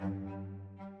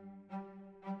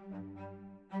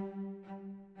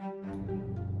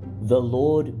The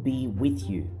Lord be with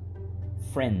you.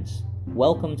 Friends,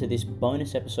 welcome to this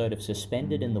bonus episode of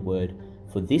Suspended in the Word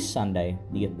for this Sunday,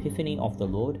 the Epiphany of the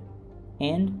Lord,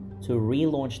 and to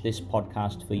relaunch this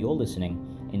podcast for your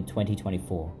listening in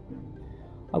 2024.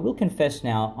 I will confess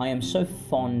now, I am so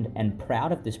fond and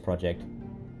proud of this project,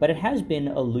 but it has been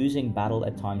a losing battle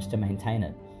at times to maintain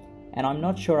it, and I'm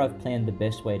not sure I've planned the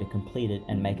best way to complete it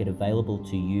and make it available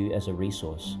to you as a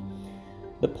resource.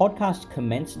 The podcast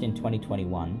commenced in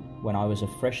 2021 when I was a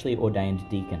freshly ordained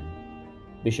deacon.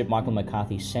 Bishop Michael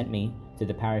McCarthy sent me to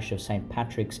the parish of St.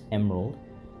 Patrick's Emerald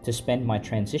to spend my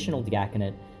transitional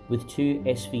diaconate with two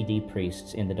SVD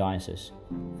priests in the diocese,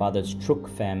 Fathers Truk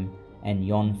Fem and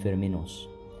Jon Firminus.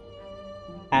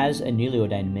 As a newly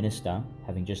ordained minister,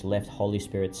 having just left Holy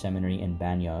Spirit Seminary in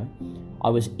Banyo, I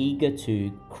was eager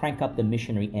to crank up the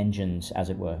missionary engines,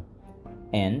 as it were,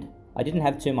 and I didn't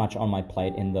have too much on my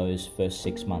plate in those first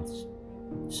 6 months.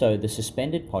 So the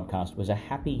Suspended podcast was a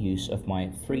happy use of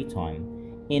my free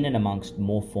time in and amongst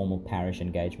more formal parish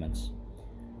engagements.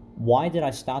 Why did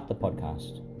I start the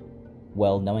podcast?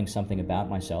 Well, knowing something about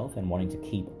myself and wanting to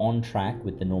keep on track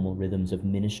with the normal rhythms of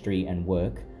ministry and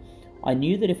work, I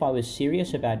knew that if I was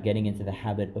serious about getting into the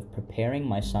habit of preparing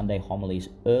my Sunday homilies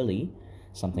early,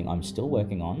 something I'm still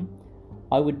working on,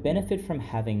 I would benefit from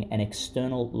having an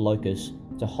external locus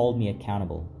to hold me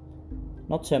accountable,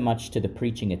 not so much to the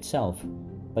preaching itself,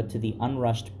 but to the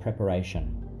unrushed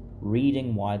preparation,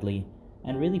 reading widely,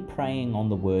 and really praying on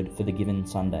the word for the given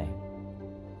Sunday.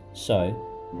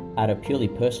 So, at a purely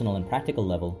personal and practical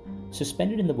level,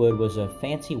 Suspended in the Word was a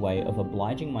fancy way of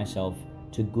obliging myself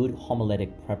to good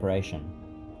homiletic preparation,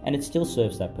 and it still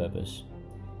serves that purpose.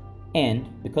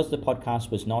 And because the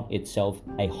podcast was not itself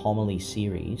a homily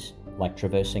series, like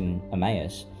traversing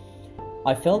Emmaus,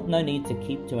 I felt no need to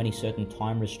keep to any certain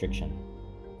time restriction.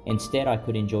 Instead, I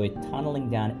could enjoy tunneling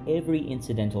down every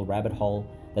incidental rabbit hole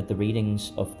that the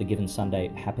readings of the given Sunday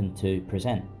happened to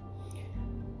present.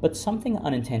 But something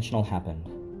unintentional happened.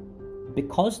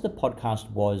 Because the podcast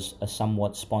was a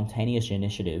somewhat spontaneous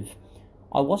initiative,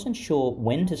 I wasn't sure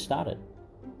when to start it.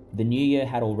 The new year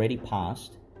had already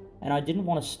passed, and I didn't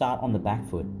want to start on the back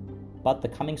foot, but the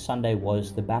coming Sunday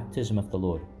was the baptism of the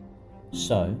Lord.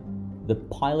 So, the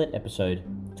pilot episode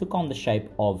took on the shape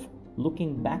of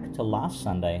looking back to last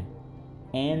Sunday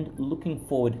and looking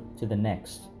forward to the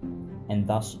next, and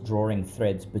thus drawing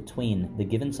threads between the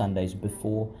given Sundays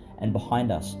before and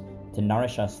behind us to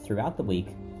nourish us throughout the week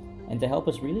and to help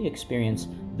us really experience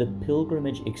the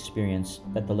pilgrimage experience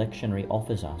that the lectionary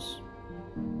offers us.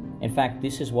 In fact,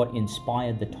 this is what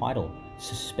inspired the title,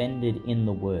 Suspended in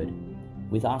the Word,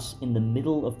 with us in the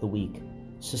middle of the week,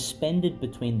 suspended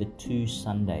between the two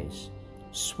Sundays,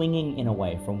 swinging in a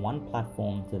way from one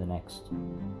platform to the next,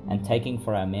 and taking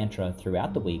for our mantra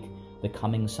throughout the week the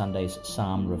coming Sunday's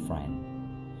psalm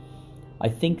refrain. I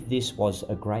think this was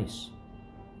a grace.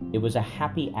 It was a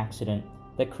happy accident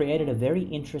that created a very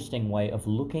interesting way of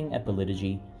looking at the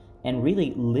liturgy and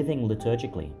really living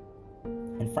liturgically.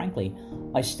 And frankly,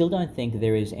 I still don't think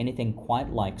there is anything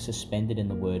quite like Suspended in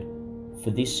the Word for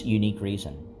this unique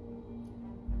reason.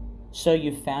 So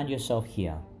you've found yourself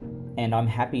here, and I'm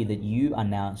happy that you are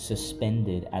now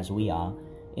suspended as we are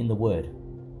in the Word.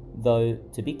 Though,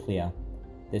 to be clear,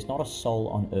 there's not a soul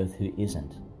on earth who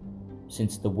isn't,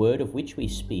 since the Word of which we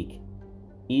speak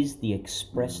is the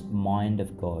expressed mind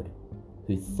of God,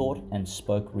 who thought and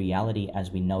spoke reality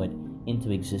as we know it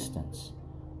into existence,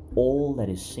 all that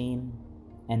is seen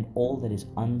and all that is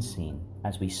unseen,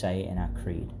 as we say in our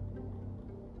creed.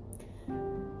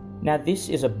 Now, this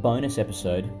is a bonus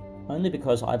episode only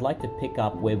because I'd like to pick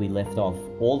up where we left off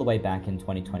all the way back in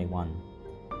 2021.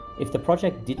 If the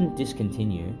project didn't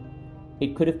discontinue,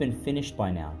 it could have been finished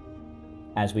by now,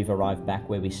 as we've arrived back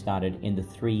where we started in the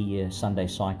 3-year Sunday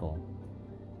cycle.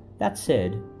 That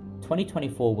said,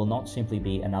 2024 will not simply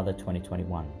be another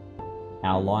 2021.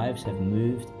 Our lives have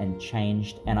moved and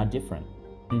changed and are different.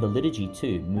 And the liturgy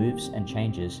too moves and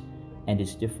changes and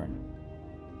is different.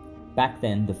 Back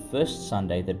then, the first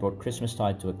Sunday that brought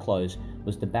Christmastide to a close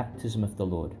was the baptism of the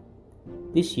Lord.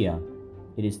 This year,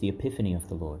 it is the Epiphany of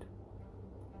the Lord.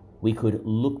 We could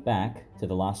look back to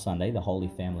the last Sunday, the Holy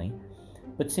Family,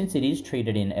 but since it is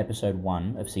treated in episode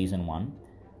 1 of season 1,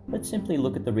 let's simply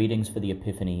look at the readings for the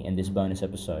Epiphany in this bonus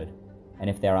episode, and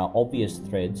if there are obvious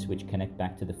threads which connect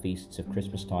back to the feasts of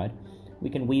Christmastide, we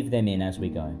can weave them in as we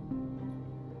go.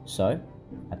 So,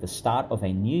 at the start of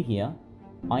a new year,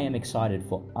 I am excited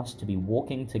for us to be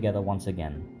walking together once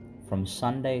again, from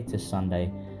Sunday to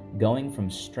Sunday, going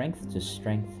from strength to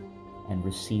strength and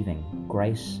receiving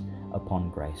grace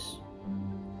upon grace.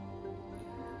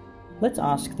 Let's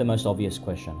ask the most obvious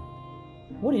question.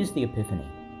 What is the Epiphany?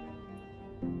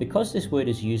 Because this word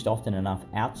is used often enough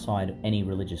outside any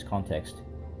religious context,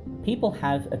 people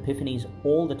have epiphanies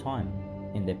all the time,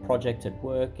 in their projects at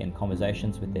work, in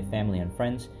conversations with their family and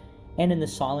friends, and in the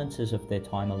silences of their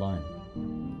time alone.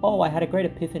 "Oh, I had a great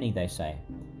epiphany," they say,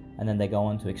 and then they go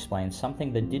on to explain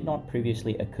something that did not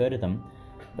previously occur to them,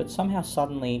 but somehow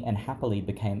suddenly and happily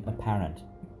became apparent.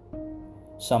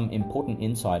 Some important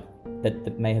insight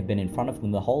that may have been in front of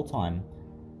them the whole time,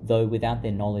 though without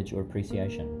their knowledge or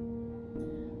appreciation.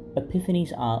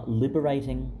 Epiphanies are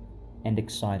liberating and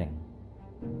exciting.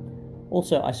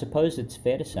 Also, I suppose it's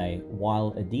fair to say,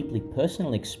 while a deeply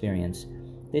personal experience,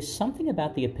 there's something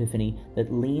about the epiphany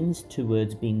that leans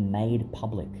towards being made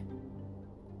public.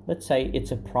 Let's say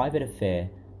it's a private affair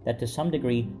that to some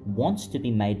degree wants to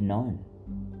be made known.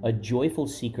 A joyful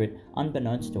secret,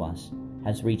 unbeknownst to us,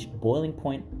 has reached boiling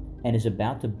point and is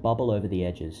about to bubble over the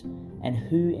edges, and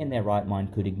who in their right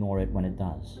mind could ignore it when it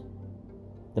does?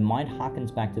 The mind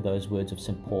harkens back to those words of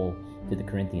St. Paul to the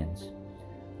Corinthians.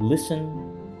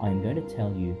 "Listen, I am going to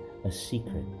tell you a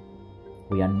secret.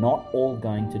 We are not all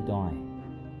going to die,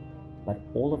 but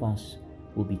all of us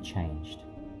will be changed."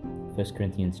 1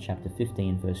 Corinthians chapter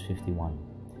 15, verse 51.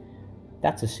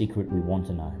 That's a secret we want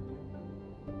to know.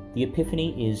 The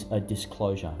Epiphany is a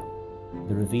disclosure,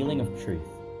 the revealing of truth,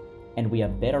 and we are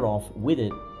better off with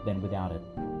it than without it.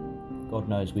 God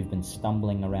knows we've been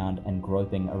stumbling around and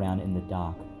groping around in the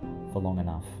dark for long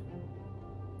enough.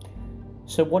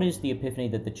 So what is the Epiphany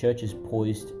that the Church is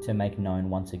poised to make known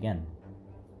once again?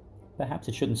 Perhaps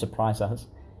it shouldn't surprise us.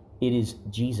 It is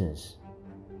Jesus.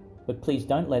 But please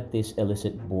don't let this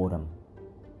elicit boredom.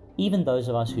 Even those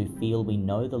of us who feel we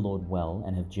know the Lord well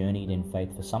and have journeyed in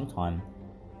faith for some time,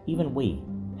 even we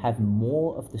have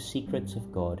more of the secrets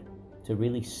of God to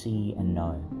really see and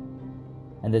know.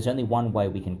 And there's only one way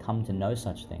we can come to know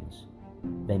such things.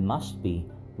 They must be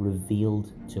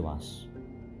revealed to us.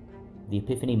 The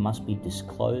Epiphany must be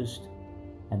disclosed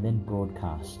and then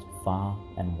broadcast far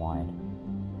and wide.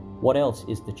 What else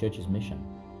is the Church's mission?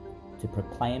 To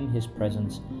proclaim His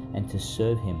presence and to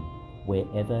serve Him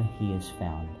wherever He is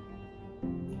found.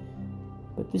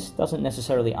 But this doesn't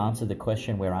necessarily answer the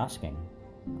question we're asking.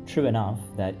 True enough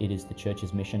that it is the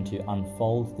Church's mission to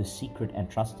unfold the secret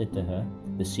entrusted to her,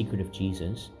 the secret of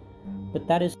Jesus, but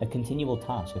that is a continual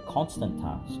task, a constant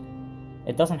task.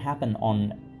 It doesn't happen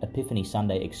on Epiphany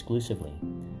Sunday exclusively.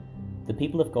 The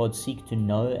people of God seek to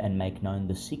know and make known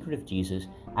the secret of Jesus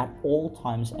at all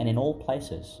times and in all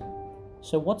places.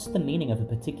 So what's the meaning of a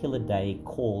particular day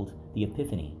called the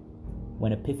Epiphany,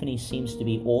 when Epiphany seems to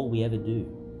be all we ever do?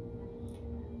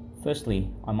 Firstly,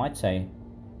 I might say,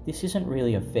 this isn't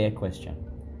really a fair question.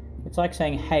 It's like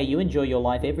saying, hey, you enjoy your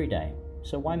life every day,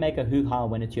 so why make a hoo-ha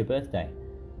when it's your birthday?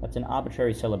 That's an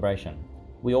arbitrary celebration.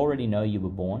 We already know you were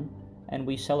born, and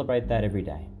we celebrate that every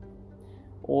day.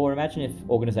 Or imagine if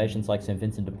organizations like St.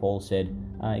 Vincent de Paul said,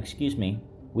 excuse me,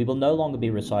 we will no longer be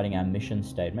reciting our mission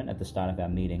statement at the start of our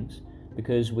meetings,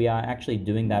 because we are actually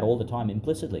doing that all the time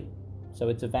implicitly. So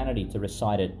it's a vanity to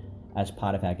recite it as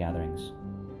part of our gatherings.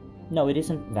 No, it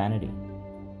isn't vanity.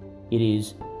 It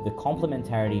is the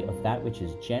complementarity of that which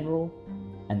is general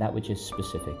and that which is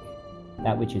specific,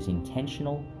 that which is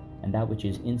intentional and that which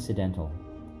is incidental,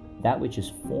 that which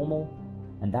is formal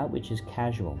and that which is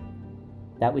casual,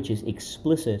 that which is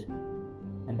explicit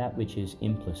and that which is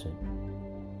implicit.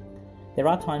 There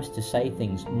are times to say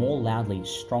things more loudly,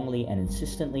 strongly, and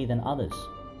insistently than others.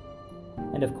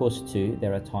 And of course, too,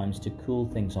 there are times to cool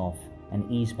things off and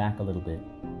ease back a little bit.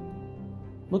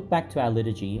 Look back to our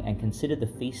liturgy and consider the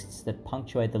feasts that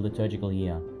punctuate the liturgical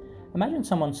year. Imagine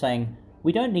someone saying,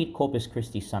 we don't need Corpus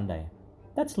Christi Sunday.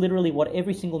 That's literally what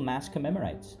every single Mass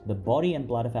commemorates, the body and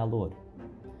blood of our Lord.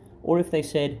 Or if they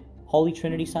said, Holy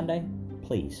Trinity Sunday,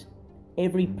 please.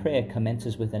 Every prayer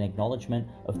commences with an acknowledgement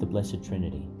of the Blessed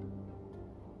Trinity.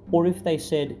 Or if they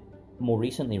said, more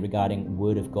recently regarding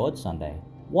Word of God Sunday,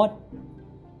 what?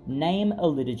 Name a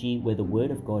liturgy where the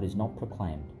Word of God is not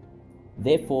proclaimed.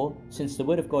 Therefore, since the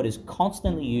Word of God is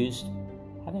constantly used,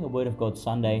 having a Word of God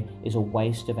Sunday is a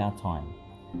waste of our time.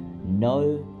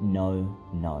 No, no,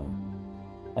 no.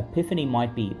 Epiphany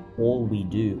might be all we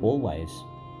do always,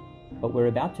 but we're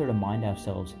about to remind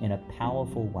ourselves in a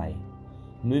powerful way,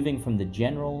 moving from the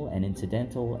general and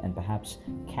incidental and perhaps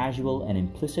casual and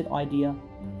implicit idea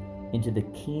into the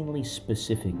keenly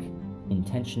specific,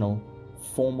 intentional,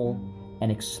 formal,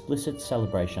 and explicit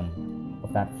celebration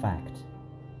of that fact.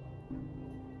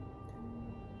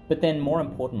 But then, more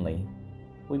importantly,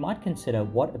 we might consider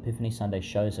what Epiphany Sunday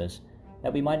shows us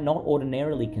that we might not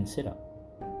ordinarily consider.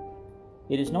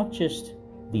 It is not just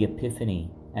the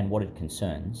Epiphany and what it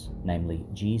concerns, namely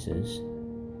Jesus,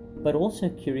 but also,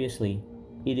 curiously,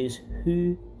 It is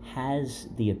who has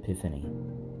the Epiphany.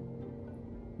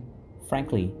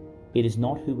 Frankly, it is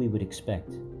not who we would expect,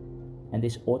 and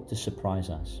this ought to surprise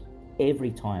us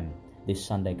every time this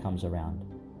Sunday comes around.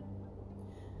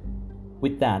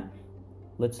 With that,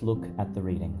 let's look at the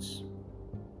readings.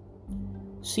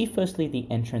 See firstly the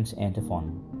entrance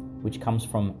antiphon, which comes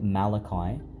from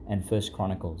Malachi and 1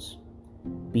 Chronicles.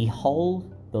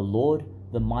 Behold, the Lord,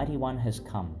 the Mighty One has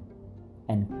come,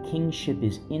 and kingship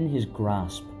is in his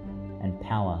grasp, and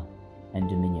power and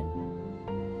dominion.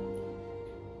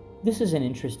 This is an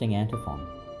interesting antiphon.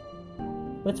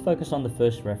 Let's focus on the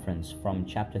first reference from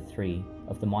chapter 3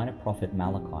 of the minor prophet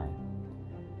Malachi.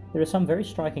 There are some very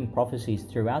striking prophecies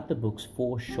throughout the book's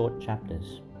 4 short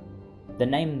chapters. The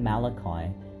name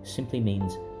Malachi simply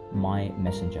means my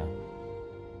messenger.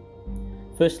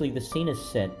 Firstly, the scene is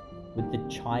set with the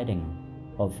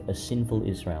chiding of a sinful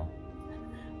Israel.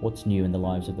 What's new in the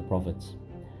lives of the prophets?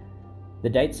 The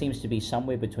date seems to be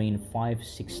somewhere between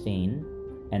 516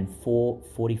 and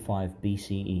 445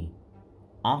 BCE,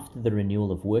 after the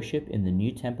renewal of worship in the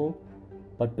new temple,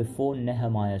 but before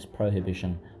Nehemiah's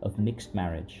prohibition of mixed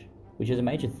marriage, which is a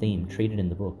major theme treated in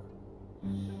the book.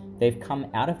 They've come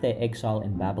out of their exile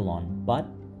in Babylon, but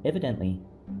evidently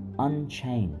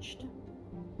unchanged.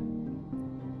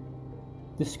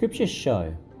 The scriptures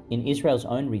show, in Israel's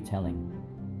own retelling,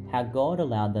 how God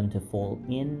allowed them to fall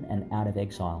in and out of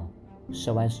exile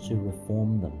so as to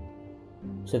reform them,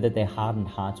 so that their hardened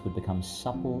hearts would become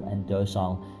supple and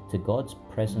docile to God's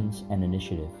presence and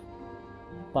initiative.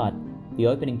 But the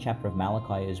opening chapter of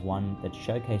Malachi is one that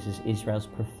showcases Israel's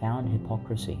profound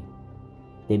hypocrisy.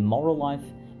 Their moral life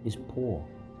is poor,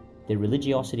 their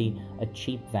religiosity a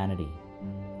cheap vanity,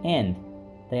 and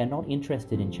they are not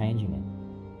interested in changing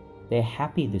it. They're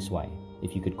happy this way,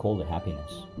 if you could call it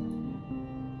happiness.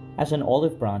 As an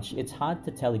olive branch, it's hard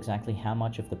to tell exactly how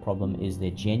much of the problem is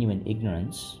their genuine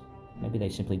ignorance. Maybe they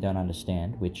simply don't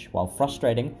understand, which, while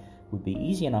frustrating, would be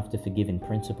easy enough to forgive in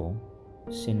principle.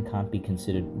 Sin can't be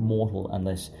considered mortal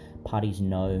unless parties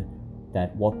know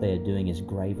that what they are doing is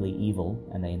gravely evil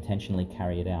and they intentionally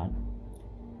carry it out.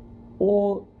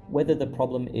 Or whether the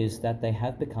problem is that they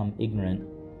have become ignorant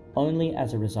only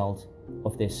as a result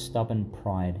of their stubborn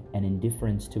pride and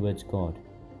indifference towards God,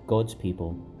 God's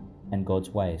people, and God's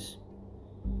ways.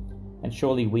 And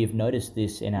surely we have noticed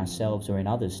this in ourselves or in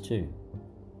others too.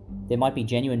 There might be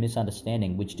genuine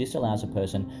misunderstanding which disallows a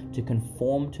person to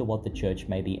conform to what the church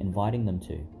may be inviting them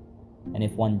to. And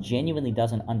if one genuinely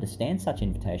doesn't understand such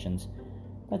invitations,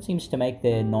 that seems to make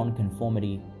their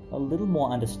non-conformity a little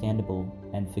more understandable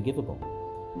and forgivable.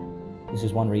 This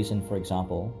is one reason, for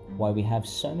example, why we have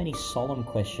so many solemn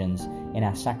questions in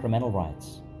our sacramental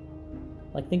rites.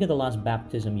 Like, think of the last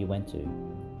baptism you went to,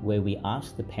 where we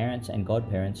asked the parents and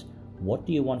godparents, what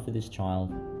do you want for this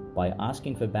child? By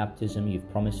asking for baptism,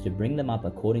 you've promised to bring them up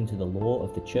according to the law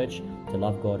of the church, to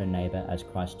love God and neighbor as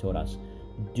Christ taught us.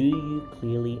 Do you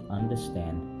clearly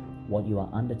understand what you are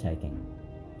undertaking?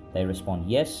 They respond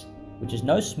yes, which is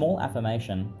no small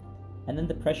affirmation, and then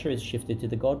the pressure is shifted to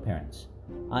the godparents.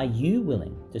 Are you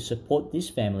willing to support this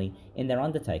family in their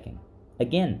undertaking?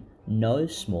 Again, no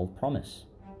small promise.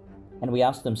 And we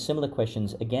ask them similar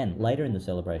questions again later in the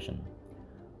celebration,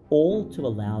 all to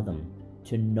allow them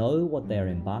to know what they are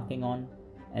embarking on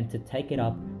and to take it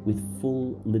up with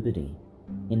full liberty,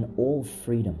 in all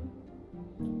freedom.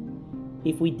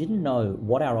 If we didn't know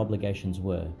what our obligations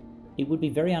were, it would be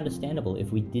very understandable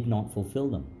if we did not fulfill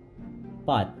them.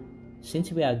 But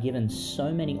since we are given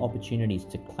so many opportunities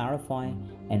to clarify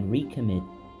and recommit,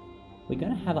 we're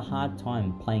going to have a hard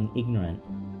time playing ignorant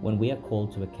when we are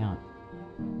called to account.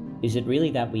 Is it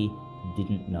really that we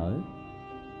didn't know?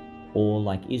 Or,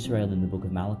 like Israel in the book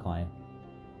of Malachi,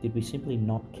 did we simply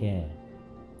not care,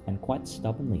 and quite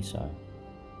stubbornly so?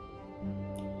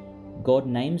 God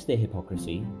names their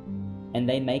hypocrisy, and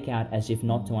they make out as if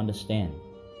not to understand.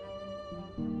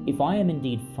 If I am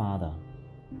indeed Father,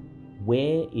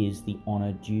 where is the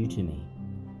honor due to me?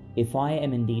 If I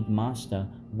am indeed Master,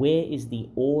 where is the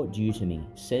awe due to me,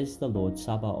 says the Lord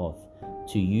Sabaoth,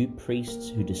 to you priests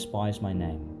who despise my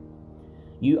name?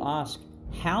 You ask,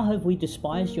 how have we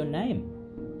despised your name?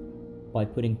 By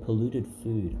putting polluted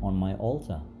food on my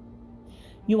altar.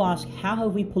 You ask, how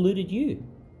have we polluted you?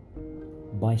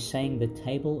 By saying the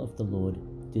table of the Lord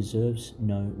deserves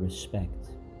no respect.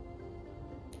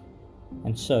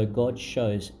 And so God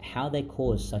shows how they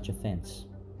cause such offense.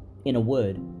 In a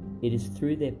word, it is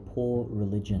through their poor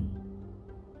religion.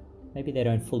 Maybe they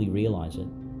don't fully realize it,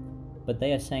 but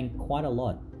they are saying quite a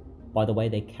lot by the way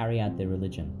they carry out their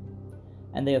religion.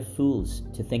 And they are fools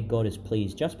to think God is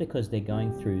pleased just because they're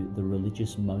going through the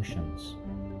religious motions.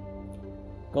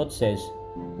 God says,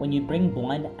 When you bring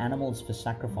blind animals for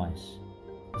sacrifice,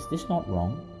 is this not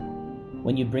wrong?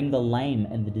 When you bring the lame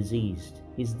and the diseased,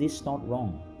 is this not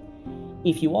wrong?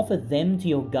 If you offer them to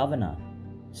your governor,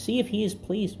 see if he is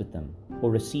pleased with them, or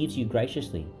receives you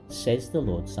graciously, says the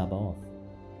Lord Sabaoth.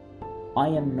 I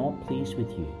am not pleased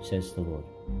with you, says the Lord.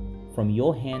 From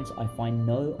your hands I find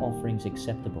no offerings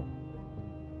acceptable.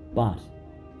 But,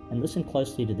 and listen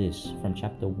closely to this from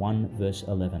chapter 1, verse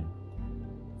 11.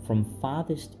 From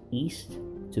farthest east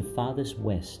to farthest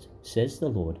west, says the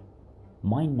Lord,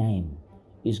 my name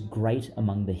is great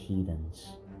among the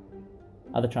heathens.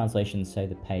 Other translations say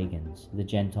the pagans, the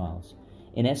Gentiles.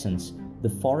 In essence, the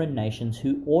foreign nations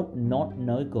who ought not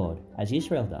know God as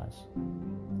Israel does.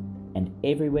 And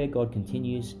everywhere, God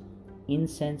continues,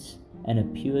 incense and a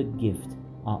pure gift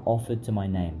are offered to my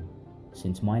name,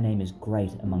 since my name is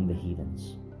great among the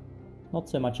heathens. Not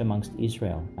so much amongst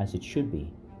Israel as it should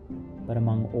be, but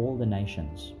among all the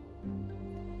nations.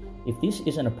 If this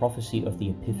isn't a prophecy of the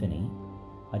Epiphany,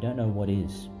 I don't know what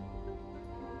is.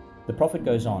 The prophet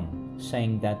goes on,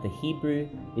 saying that the Hebrew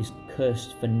is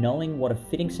cursed for knowing what a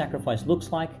fitting sacrifice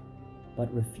looks like,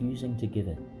 but refusing to give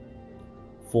it.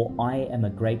 For I am a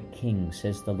great king,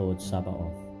 says the Lord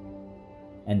Sabaoth,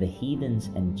 and the heathens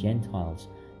and Gentiles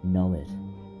know it.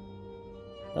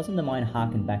 Doesn't the mind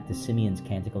hearken back to Simeon's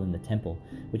canticle in the temple,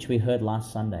 which we heard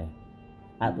last Sunday?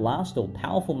 At last, O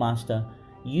powerful Master,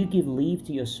 you give leave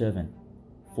to your servant,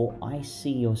 for I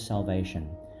see your salvation,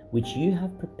 which you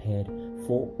have prepared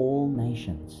for all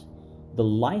nations, the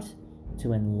light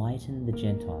to enlighten the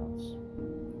Gentiles,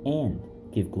 and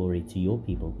give glory to your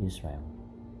people Israel.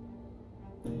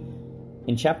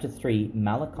 In chapter 3,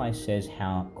 Malachi says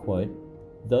how, quote,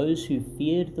 those who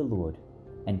feared the Lord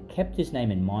and kept his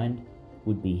name in mind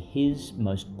would be his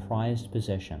most prized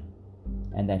possession,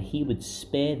 and that he would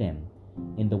spare them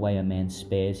in the way a man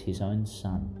spares his own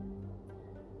son.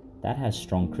 That has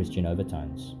strong Christian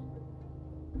overtones.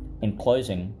 In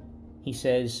closing, he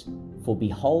says, for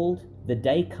behold, the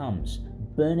day comes,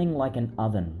 burning like an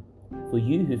oven. For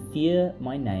you who fear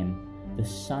my name, the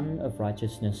Sun of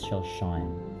Righteousness shall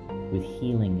shine, with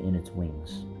healing in its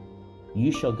wings.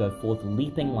 You shall go forth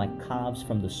leaping like calves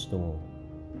from the stall.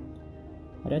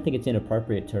 I don't think it's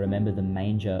inappropriate to remember the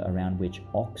manger around which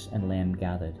ox and lamb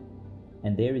gathered,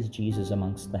 and there is Jesus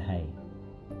amongst the hay.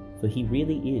 For he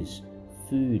really is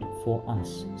food for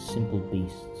us simple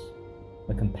beasts,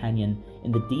 a companion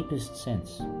in the deepest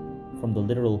sense, from the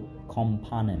literal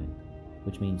kompanem,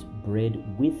 which means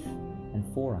bread with and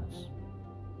for us,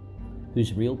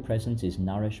 whose real presence is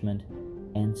nourishment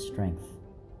and strength.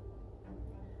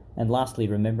 And lastly,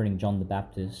 remembering John the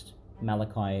Baptist,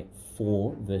 Malachi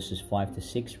 4 verses 5 to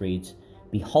 6 reads,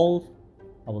 behold,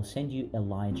 I will send you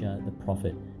Elijah the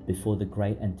prophet before the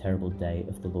great and terrible day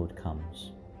of the Lord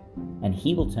comes. And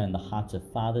he will turn the hearts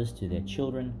of fathers to their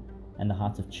children, and the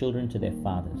hearts of children to their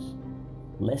fathers,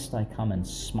 lest I come and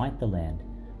smite the land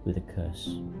with a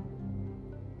curse.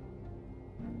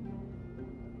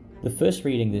 The first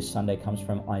reading this Sunday comes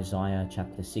from Isaiah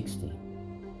chapter 60.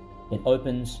 It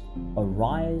opens,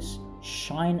 arise,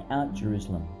 shine out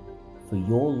Jerusalem, for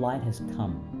your light has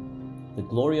come. The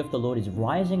glory of the Lord is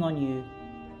rising on you,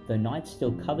 though night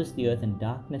still covers the earth and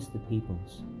darkness the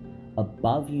peoples.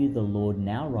 Above you the Lord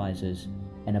now rises,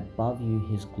 and above you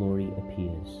his glory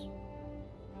appears.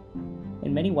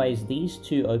 In many ways, these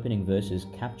two opening verses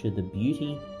capture the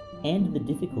beauty and the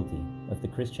difficulty of the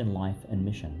Christian life and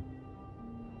mission.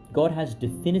 God has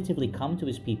definitively come to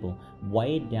his people,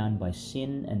 weighed down by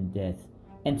sin and death,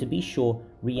 and to be sure,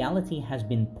 reality has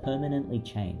been permanently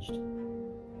changed.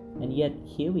 And yet,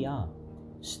 here we are,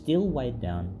 still weighed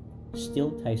down,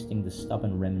 still tasting the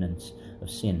stubborn remnants of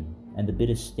sin and the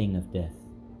bitter sting of death.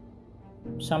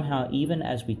 Somehow, even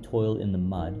as we toil in the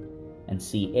mud and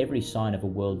see every sign of a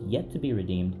world yet to be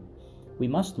redeemed, we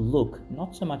must look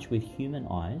not so much with human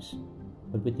eyes,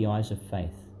 but with the eyes of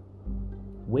faith.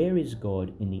 Where is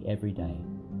God in the everyday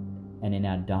and in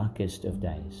our darkest of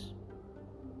days?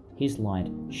 His light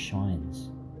shines,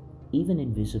 even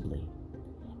invisibly,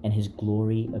 and his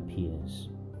glory appears.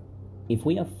 If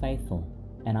we are faithful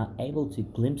and are able to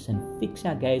glimpse and fix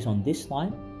our gaze on this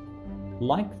light,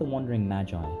 like the wandering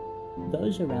magi,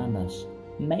 those around us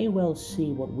may well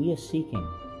see what we are seeking,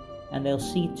 and they'll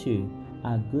see too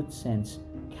our good sense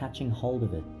catching hold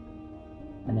of it,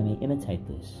 and they may imitate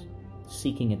this,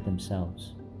 seeking it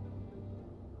themselves.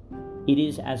 It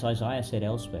is as Isaiah said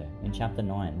elsewhere in chapter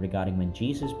 9 regarding when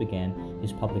Jesus began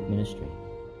his public ministry.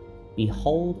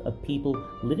 Behold, a people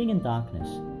living in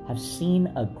darkness have seen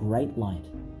a great light.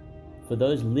 For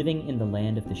those living in the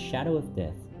land of the shadow of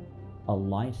death, a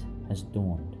light has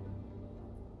dawned.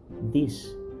 This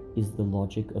is the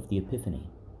logic of the Epiphany.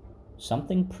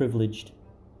 Something privileged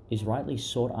is rightly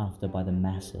sought after by the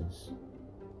masses.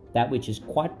 That which is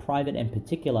quite private and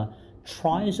particular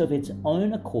tries of its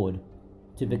own accord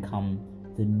to become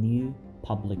the new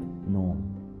public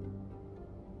norm.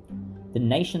 The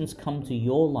nations come to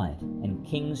your light, and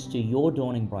kings to your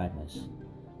dawning brightness.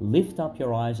 Lift up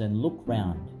your eyes and look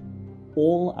round.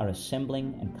 All are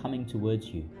assembling and coming towards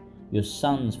you, your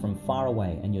sons from far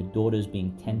away and your daughters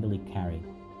being tenderly carried.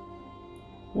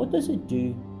 What does it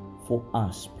do for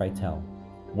us, pray tell,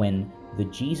 when the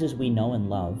Jesus we know and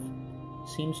love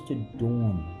seems to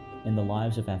dawn in the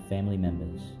lives of our family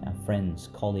members, our friends,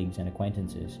 colleagues and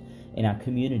acquaintances, in our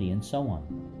community and so on?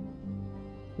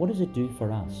 What does it do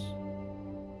for us?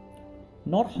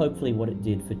 Not hopefully what it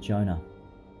did for Jonah.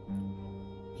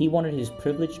 He wanted his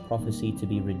privileged prophecy to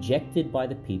be rejected by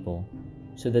the people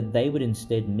so that they would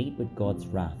instead meet with God's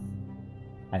wrath,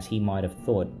 as he might have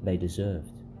thought they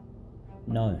deserved.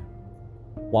 No.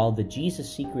 While the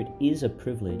Jesus secret is a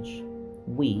privilege,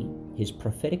 we, his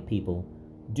prophetic people,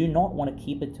 do not want to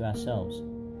keep it to ourselves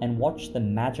and watch the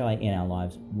magi in our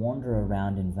lives wander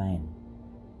around in vain.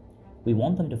 We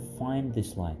want them to find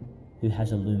this light who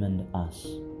has illumined us.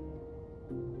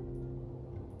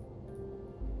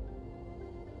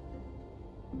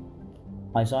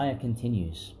 Isaiah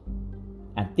continues,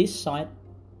 "At this sight,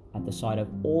 at the sight of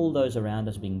all those around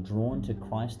us being drawn to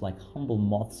Christ like humble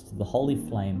moths to the holy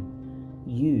flame,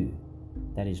 you,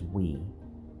 that is we,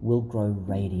 will grow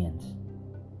radiant,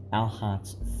 our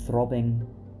hearts throbbing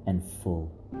and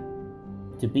full."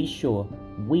 To be sure,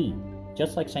 we,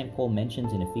 just like St. Paul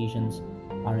mentions in Ephesians,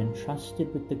 are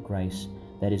entrusted with the grace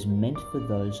that is meant for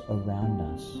those around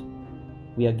us.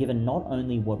 We are given not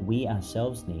only what we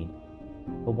ourselves need,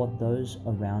 but what those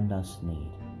around us need.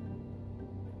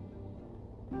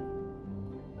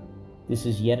 This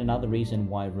is yet another reason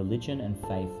why religion and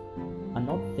faith are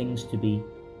not things to be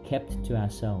kept to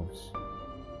ourselves.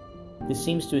 This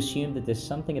seems to assume that there's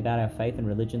something about our faith and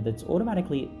religion that's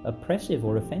automatically oppressive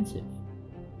or offensive.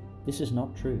 This is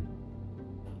not true.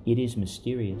 It is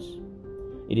mysterious.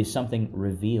 It is something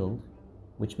revealed,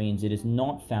 which means it is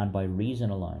not found by reason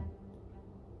alone.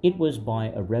 It was by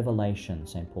a revelation,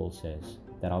 St. Paul says,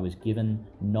 that I was given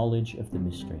knowledge of the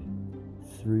mystery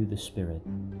through the Spirit.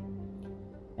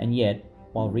 And yet,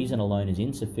 while reason alone is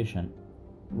insufficient,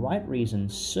 right reason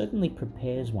certainly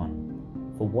prepares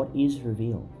one for what is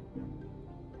revealed.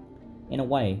 In a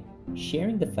way,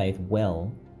 sharing the faith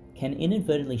well can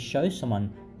inadvertently show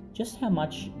someone just how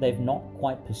much they've not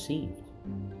quite perceived,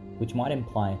 which might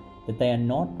imply that they are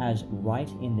not as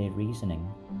right in their reasoning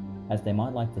as they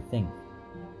might like to think.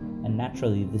 And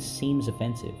naturally, this seems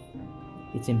offensive.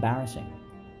 It's embarrassing.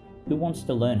 Who wants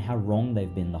to learn how wrong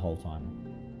they've been the whole time?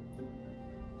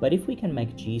 But if we can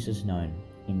make Jesus known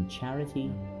in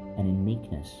charity and in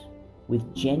meekness,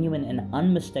 with genuine and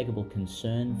unmistakable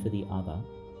concern for the other,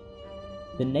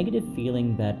 the negative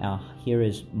feeling that our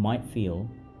hearers might feel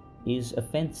is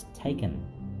offense taken,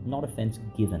 not offense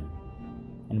given.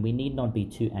 And we need not be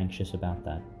too anxious about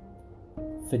that.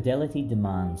 Fidelity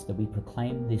demands that we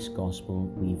proclaim this gospel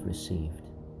we've received.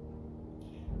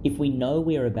 If we know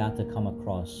we are about to come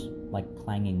across like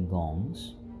clanging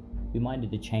gongs, we might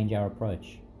need to change our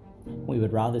approach. We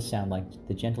would rather sound like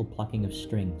the gentle plucking of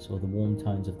strings or the warm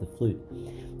tones of the flute.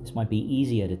 This might be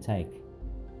easier to take.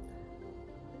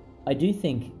 I do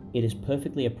think it is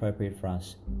perfectly appropriate for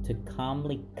us to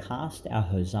calmly cast our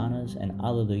hosannas and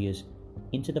alleluias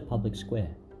into the public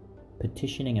square,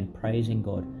 petitioning and praising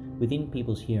God within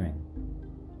people's hearing.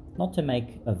 Not to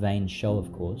make a vain show,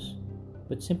 of course,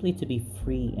 but simply to be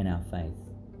free in our faith.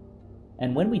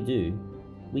 And when we do,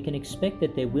 we can expect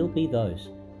that there will be those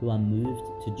who are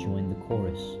moved to join the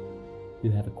chorus,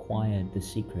 who have acquired the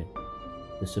secret,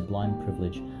 the sublime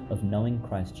privilege of knowing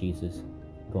Christ Jesus,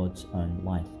 God's own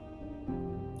light.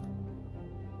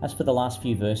 As for the last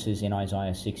few verses in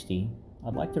Isaiah 60,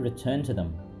 I'd like to return to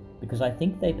them because I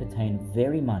think they pertain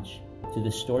very much to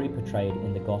the story portrayed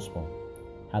in the Gospel,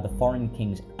 how the foreign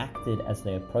kings acted as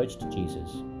they approached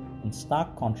Jesus, in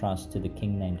stark contrast to the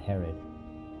king named Herod.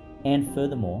 And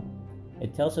furthermore,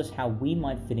 it tells us how we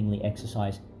might fittingly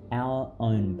exercise our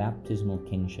own baptismal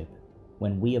kingship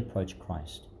when we approach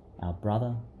Christ, our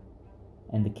brother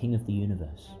and the King of the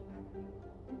universe.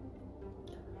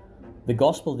 The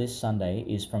Gospel this Sunday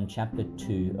is from chapter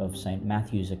 2 of St.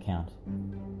 Matthew's account,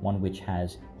 one which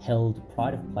has held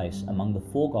pride of place among the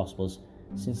four Gospels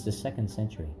since the 2nd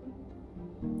century.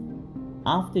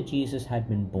 After Jesus had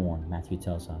been born, Matthew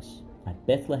tells us, at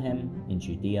Bethlehem in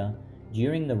Judea,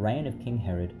 during the reign of King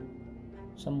Herod,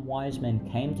 some wise men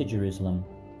came to Jerusalem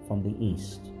from the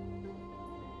east.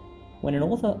 When an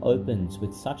author opens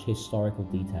with such historical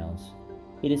details,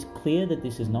 it is clear that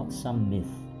this is not some myth.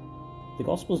 The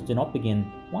Gospels do not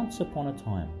begin once upon a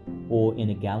time or in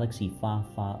a galaxy far,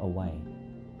 far away.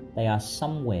 They are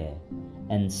somewhere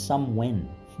and somewhen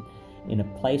in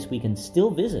a place we can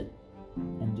still visit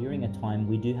and during a time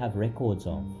we do have records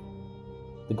of.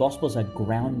 The Gospels are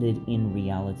grounded in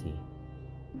reality.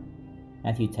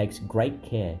 Matthew takes great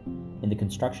care in the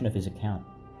construction of his account.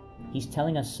 He's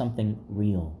telling us something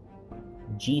real.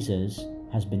 Jesus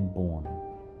has been born.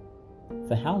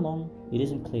 For how long, it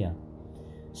isn't clear.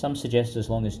 Some suggest as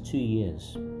long as 2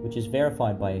 years, which is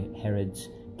verified by Herod's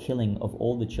killing of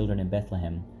all the children in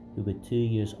Bethlehem who were 2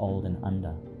 years old and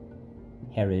under.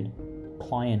 Herod,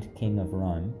 client king of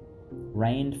Rome,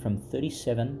 reigned from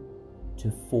 37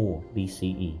 to 4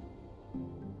 BCE.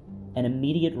 An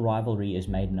immediate rivalry is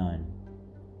made known.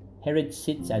 Herod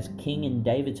sits as king in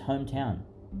David's hometown.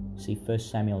 See 1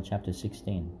 Samuel chapter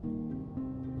 16.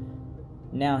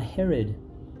 Now Herod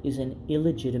is an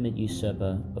illegitimate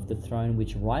usurper of the throne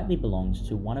which rightly belongs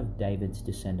to one of David's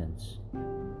descendants.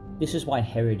 This is why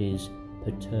Herod is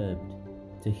perturbed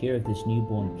to hear of this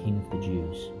newborn king of the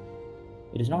Jews.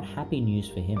 It is not happy news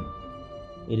for him.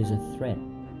 It is a threat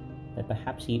that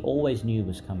perhaps he always knew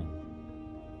was coming.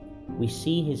 We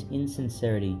see his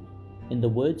insincerity in the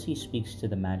words he speaks to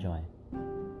the Magi.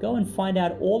 Go and find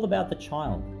out all about the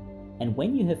child, and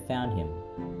when you have found him,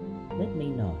 let me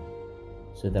know,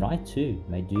 so that I too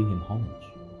may do him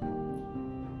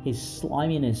homage. His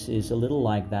sliminess is a little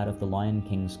like that of the Lion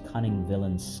King's cunning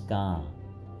villain Scar,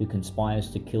 who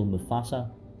conspires to kill Mufasa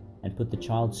and put the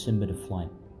child Simba to flight,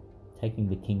 taking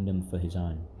the kingdom for his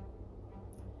own.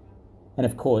 And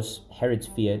of course, Herod's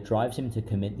fear drives him to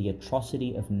commit the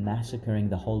atrocity of massacring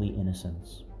the holy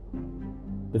innocents.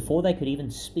 Before they could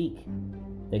even speak,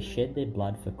 they shed their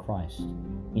blood for Christ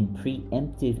in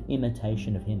preemptive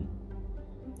imitation of him.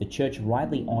 The church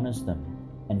rightly honors them,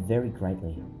 and very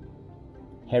greatly.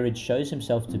 Herod shows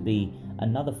himself to be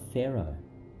another Pharaoh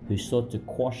who sought to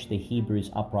quash the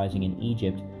Hebrews' uprising in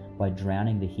Egypt by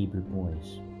drowning the Hebrew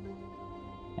boys.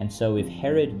 And so if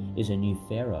Herod is a new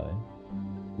Pharaoh,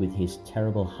 with his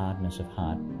terrible hardness of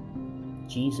heart,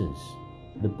 Jesus,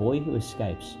 the boy who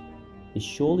escapes, is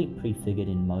surely prefigured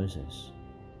in Moses,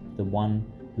 the one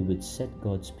who would set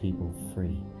God's people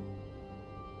free.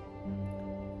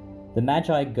 The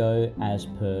Magi go as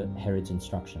per Herod's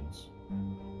instructions,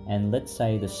 and let's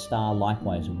say the star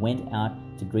likewise went out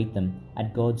to greet them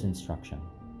at God's instruction.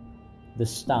 The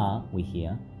star, we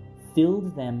hear,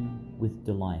 filled them with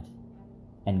delight,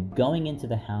 and going into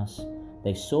the house,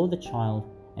 they saw the child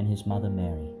and his mother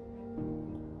Mary.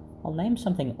 I'll name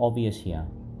something obvious here.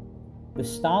 The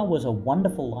star was a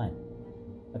wonderful light.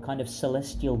 A kind of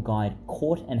celestial guide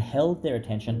caught and held their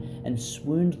attention and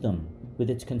swooned them with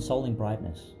its consoling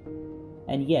brightness.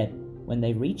 And yet, when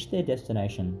they reached their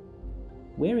destination,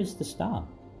 where is the star?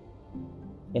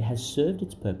 It has served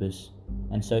its purpose,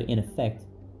 and so in effect,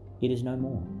 it is no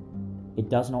more. It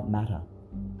does not matter.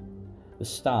 The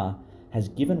star has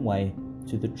given way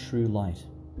to the true light.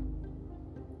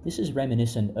 This is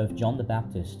reminiscent of John the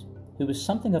Baptist, who was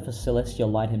something of a celestial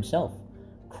light himself,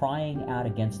 crying out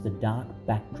against the dark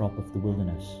backdrop of the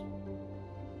wilderness.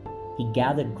 He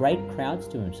gathered great crowds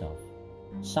to himself,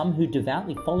 some who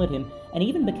devoutly followed him and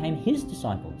even became his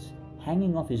disciples,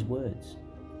 hanging off his words,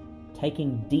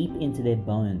 taking deep into their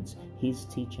bones his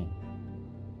teaching.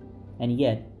 And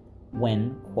yet,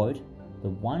 when, quote, the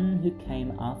one who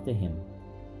came after him,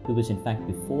 who was in fact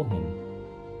before him,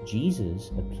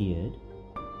 Jesus, appeared,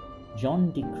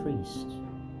 John decreased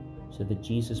so that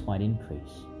Jesus might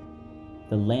increase.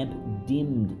 The lamp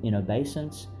dimmed in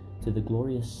obeisance to the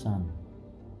glorious sun.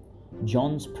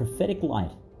 John's prophetic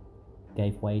light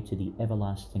gave way to the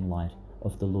everlasting light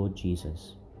of the Lord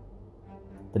Jesus.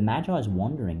 The Magi's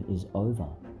wandering is over,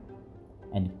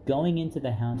 and going into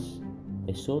the house,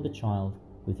 they saw the child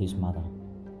with his mother.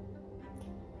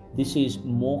 This is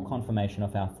more confirmation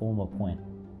of our former point.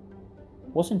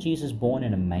 Wasn't Jesus born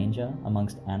in a manger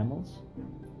amongst animals?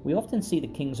 We often see the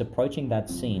kings approaching that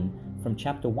scene from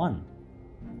chapter 1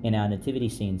 in our nativity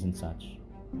scenes and such.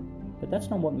 But that's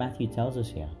not what Matthew tells us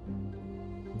here.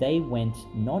 They went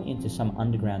not into some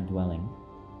underground dwelling,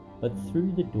 but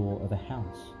through the door of a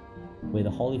house, where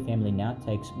the Holy Family now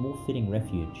takes more fitting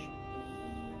refuge.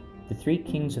 The three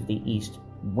kings of the East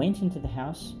went into the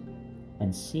house,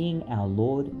 and seeing our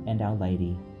Lord and our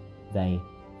Lady, they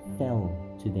fell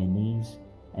to their knees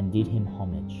and did him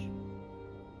homage.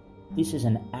 This is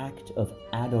an act of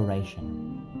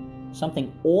adoration,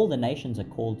 something all the nations are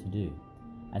called to do,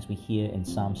 as we hear in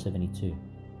Psalm 72.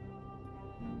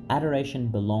 Adoration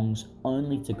belongs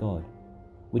only to God,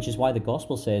 which is why the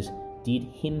Gospel says did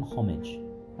him homage,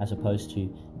 as opposed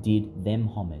to did them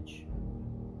homage.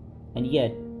 And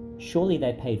yet, surely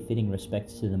they paid fitting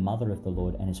respects to the mother of the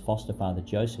Lord and his foster father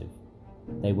Joseph.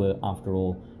 They were, after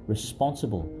all,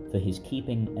 responsible for his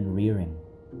keeping and rearing.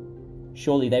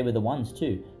 Surely they were the ones,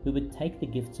 too, who would take the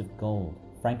gifts of gold,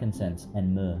 frankincense,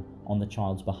 and myrrh on the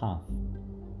child's behalf.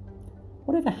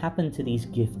 Whatever happened to these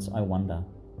gifts, I wonder?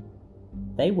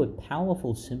 They were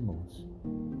powerful symbols.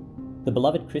 The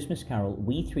beloved Christmas carol,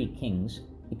 We Three Kings,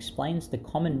 explains the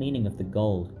common meaning of the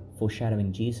gold,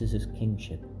 foreshadowing Jesus'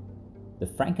 kingship. The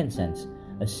frankincense,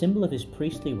 a symbol of his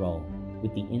priestly role,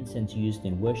 with the incense used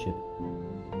in worship,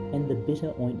 and the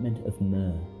bitter ointment of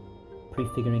myrrh,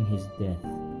 prefiguring his death,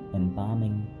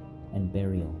 embalming, and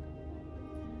burial.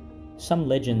 Some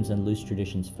legends and loose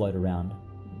traditions float around.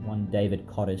 One David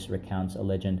Cottis recounts a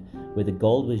legend where the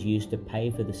gold was used to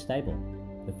pay for the stable,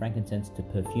 the frankincense to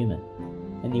perfume it,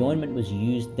 and the ointment was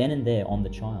used then and there on the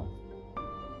child.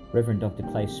 Reverend Dr.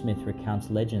 Clay Smith recounts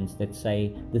legends that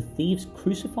say the thieves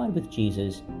crucified with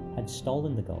Jesus had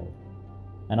stolen the gold.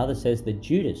 Another says that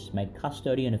Judas, made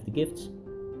custodian of the gifts,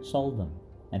 sold them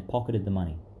and pocketed the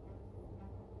money.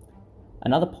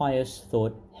 Another pious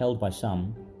thought held by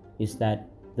some is that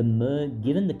the myrrh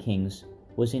given the kings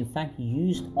was in fact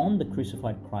used on the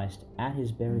crucified Christ at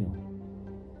his burial.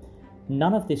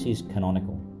 None of this is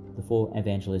canonical. The four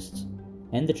evangelists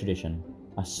and the tradition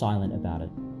are silent about it.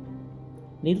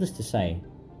 Needless to say,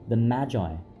 the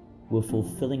Magi were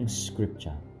fulfilling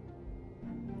Scripture.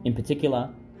 In particular,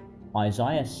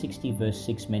 Isaiah 60 verse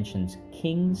 6 mentions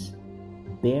kings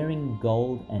bearing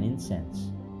gold and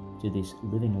incense to this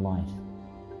living light.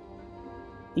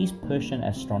 These Persian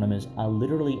astronomers are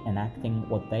literally enacting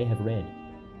what they have read.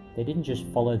 They didn't just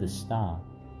follow the star.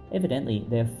 Evidently,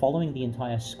 they're following the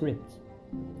entire script.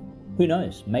 Who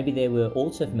knows, maybe they were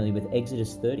also familiar with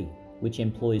Exodus 30, which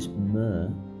employs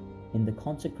myrrh in the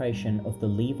consecration of the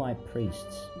Levite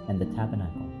priests and the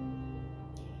tabernacle.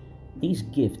 These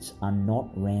gifts are not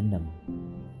random.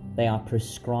 They are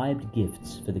prescribed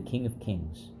gifts for the King of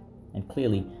Kings, and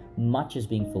clearly much is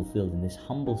being fulfilled in this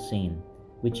humble scene,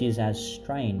 which is as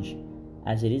strange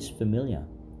as it is familiar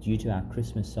due to our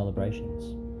Christmas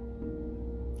celebrations.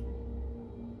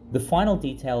 The final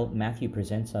detail Matthew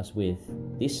presents us with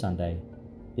this Sunday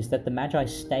is that the Magi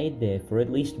stayed there for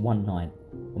at least one night,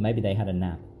 or maybe they had a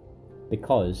nap,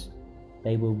 because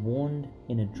they were warned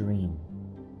in a dream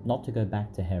not to go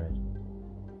back to Herod.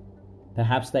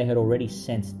 Perhaps they had already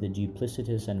sensed the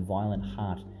duplicitous and violent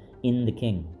heart in the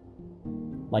king.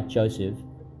 Like Joseph,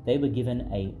 they were given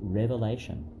a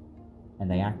revelation,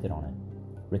 and they acted on it,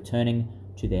 returning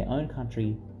to their own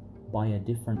country by a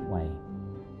different way.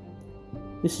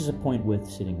 This is a point worth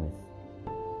sitting with.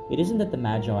 It isn't that the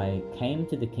Magi came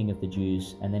to the King of the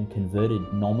Jews and then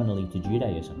converted nominally to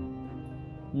Judaism,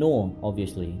 nor,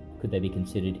 obviously, could they be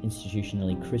considered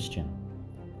institutionally Christian,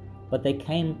 but they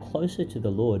came closer to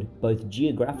the Lord both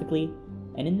geographically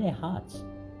and in their hearts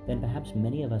than perhaps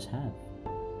many of us have.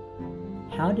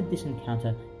 How did this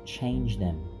encounter change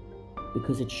them?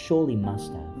 Because it surely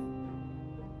must have.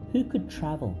 Who could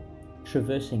travel,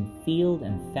 traversing field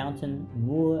and fountain,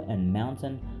 moor and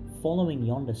mountain, following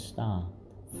yonder star,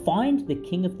 find the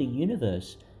King of the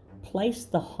universe, place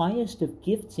the highest of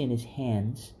gifts in his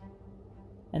hands,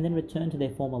 and then return to their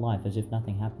former life as if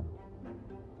nothing happened?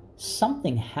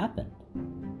 Something happened,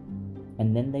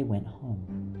 and then they went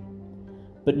home.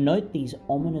 But note these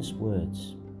ominous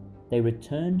words. They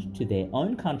returned to their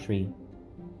own country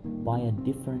by a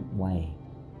different way.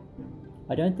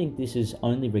 I don't think this is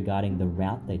only regarding the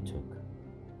route they took.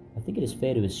 I think it is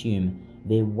fair to assume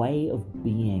their way of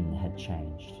being had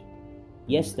changed.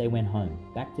 Yes, they went home,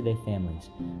 back to their families,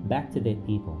 back to their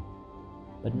people,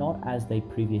 but not as they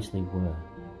previously were.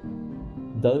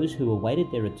 Those who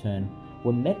awaited their return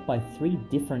were met by three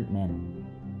different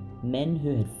men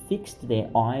who had fixed their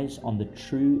eyes on the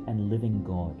true and living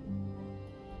God.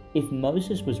 If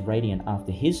Moses was radiant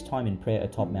after his time in prayer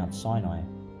atop Mount Sinai,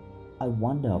 I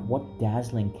wonder what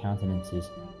dazzling countenances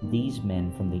these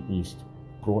men from the east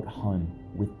brought home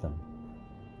with them.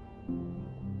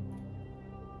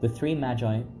 The three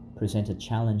Magi present a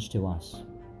challenge to us,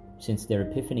 since their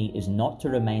epiphany is not to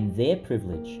remain their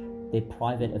privilege, their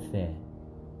private affair,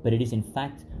 but it is in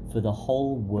fact for the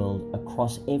whole world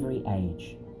across every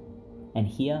age. And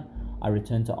here I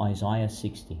return to Isaiah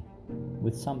 60,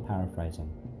 with some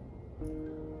paraphrasing.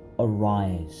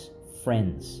 Arise,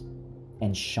 friends,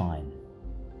 and shine.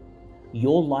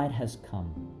 Your light has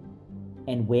come,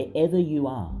 and wherever you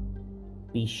are,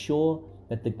 be sure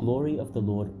that the glory of the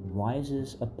Lord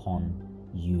rises upon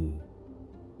you.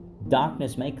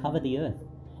 Darkness may cover the earth,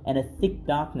 and a thick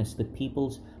darkness the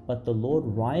peoples, but the Lord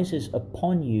rises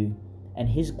upon you, and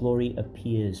his glory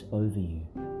appears over you.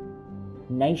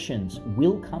 Nations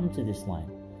will come to this light,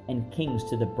 and kings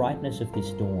to the brightness of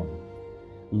this dawn.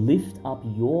 Lift up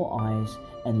your eyes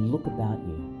and look about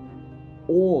you.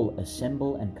 All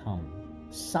assemble and come,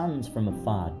 sons from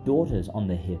afar, daughters on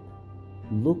the hip.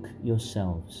 Look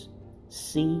yourselves,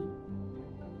 see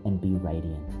and be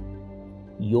radiant.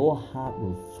 Your heart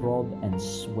will throb and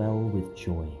swell with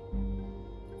joy.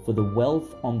 For the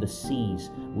wealth on the seas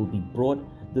will be brought,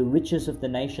 the riches of the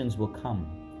nations will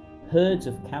come. Herds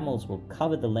of camels will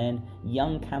cover the land,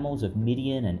 young camels of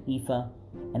Midian and Ephah,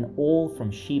 and all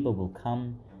from Sheba will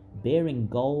come, bearing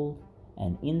gold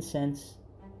and incense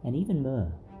and even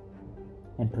myrrh,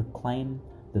 and proclaim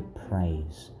the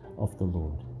praise of the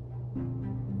Lord.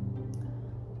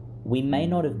 We may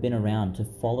not have been around to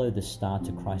follow the star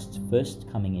to Christ's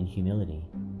first coming in humility,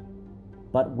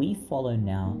 but we follow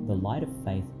now the light of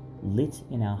faith lit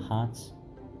in our hearts,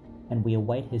 and we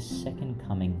await his second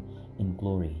coming in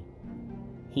glory.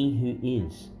 He who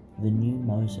is the new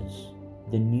Moses,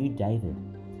 the new David,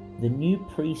 the new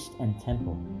priest and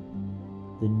temple,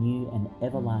 the new and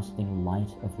everlasting light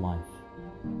of life.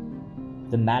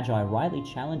 The Magi rightly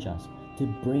challenge us to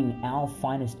bring our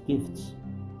finest gifts,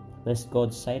 lest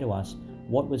God say to us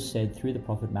what was said through the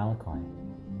prophet Malachi,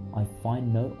 I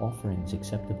find no offerings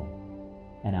acceptable,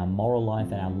 and our moral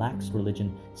life and our lax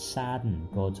religion sadden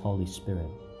God's Holy Spirit.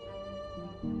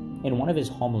 In one of his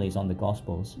homilies on the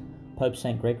Gospels, Pope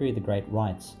St. Gregory the Great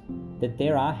writes that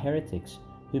there are heretics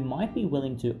who might be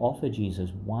willing to offer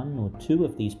Jesus one or two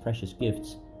of these precious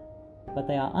gifts, but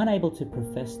they are unable to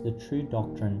profess the true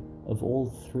doctrine of all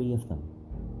three of them.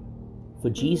 For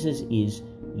Jesus is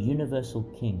universal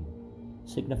King,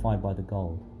 signified by the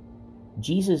gold.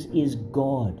 Jesus is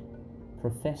God,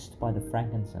 professed by the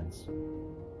frankincense.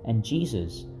 And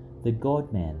Jesus, the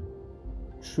God-man,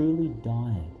 truly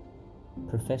died,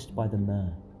 professed by the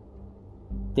myrrh.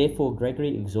 Therefore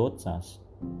Gregory exhorts us,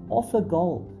 offer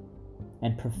gold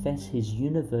and profess his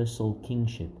universal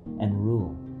kingship and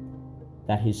rule,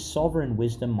 that his sovereign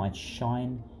wisdom might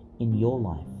shine in your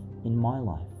life, in my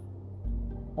life.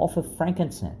 Offer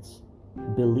frankincense,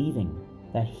 believing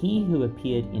that he who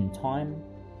appeared in time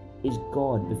is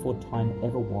God before time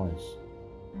ever was,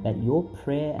 that your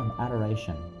prayer and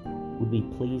adoration would be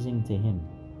pleasing to him.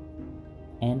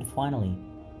 And finally,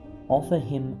 offer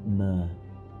him myrrh,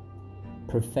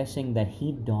 professing that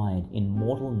he died in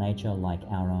mortal nature like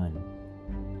our own,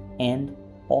 and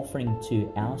offering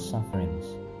to our sufferings,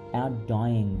 our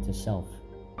dying to self,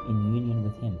 in union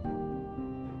with him.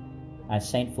 As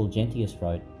Saint Fulgentius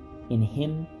wrote, in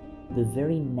him the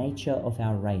very nature of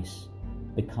our race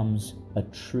becomes a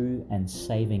true and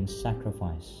saving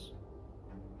sacrifice.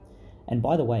 And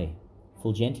by the way,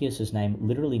 Fulgentius's name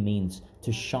literally means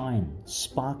to shine,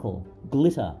 sparkle,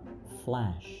 glitter,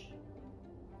 flash.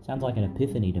 Sounds like an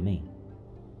epiphany to me.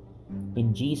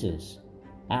 In Jesus,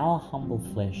 our humble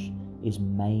flesh is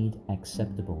made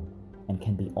acceptable and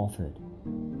can be offered.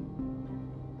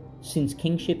 Since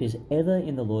kingship is ever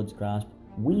in the Lord's grasp,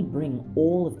 we bring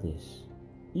all of this,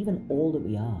 even all that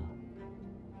we are,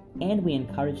 and we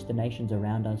encourage the nations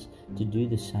around us to do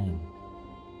the same.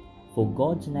 For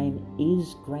God's name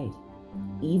is great,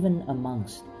 even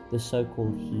amongst the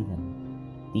so-called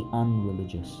heathen, the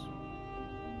unreligious.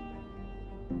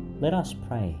 Let us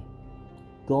pray,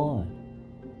 God,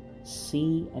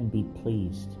 see and be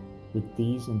pleased with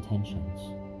these intentions.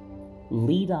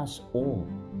 Lead us all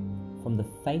from the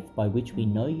faith by which we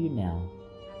know you now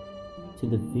to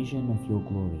the vision of your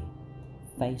glory,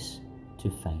 face to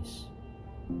face.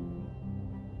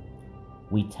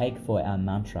 We take for our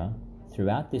mantra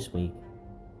throughout this week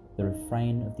the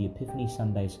refrain of the Epiphany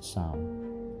Sunday's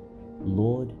psalm,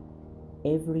 Lord,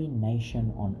 every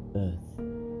nation on earth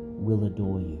will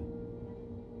adore you.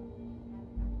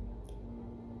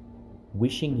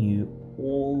 Wishing you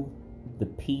all the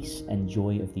peace and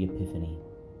joy of the Epiphany.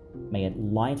 May it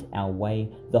light our way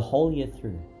the whole year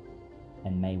through,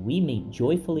 and may we meet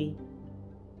joyfully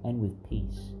and with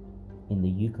peace in the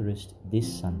Eucharist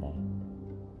this Sunday.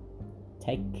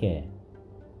 Take care,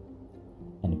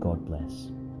 and God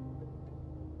bless.